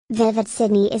Vivid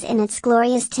Sydney is in its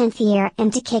glorious 10th year,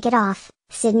 and to kick it off,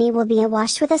 Sydney will be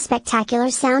awash with a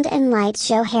spectacular sound and light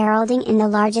show heralding in the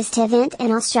largest event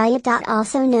in Australia.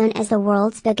 Also known as the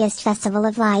world's biggest festival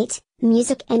of light,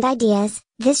 music and ideas,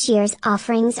 this year's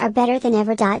offerings are better than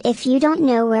ever. If you don't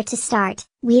know where to start,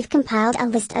 we've compiled a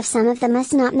list of some of the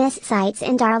must-not-miss sights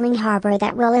in Darling Harbour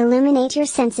that will illuminate your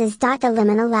senses. The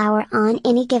liminal hour on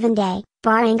any given day,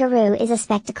 Barangaroo is a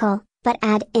spectacle. But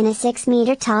add in a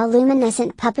 6-meter-tall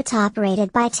luminescent puppet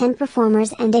operated by 10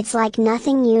 performers and it's like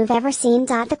nothing you've ever seen.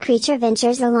 The creature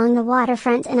ventures along the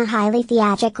waterfront in a highly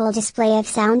theatrical display of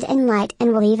sound and light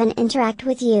and will even interact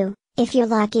with you, if you're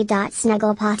lucky.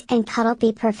 Snugglepot and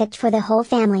Cuddlepie, perfect for the whole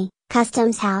family.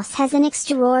 Customs House has an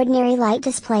extraordinary light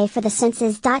display for the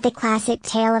senses. The classic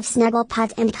tale of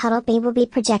Snugglepot and Cuddlepie will be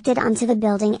projected onto the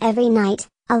building every night,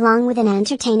 along with an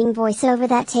entertaining voiceover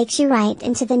that takes you right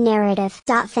into the narrative.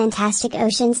 Fantastic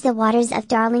Oceans. The waters of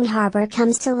Darling Harbour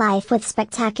comes to life with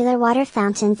spectacular water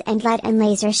fountains and light and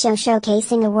laser show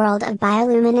showcasing a world of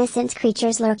bioluminescent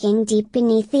creatures lurking deep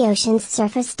beneath the ocean's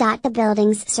surface. The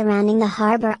buildings surrounding the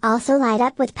harbour also light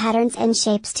up with patterns and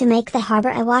shapes to make the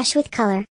harbour awash with colour.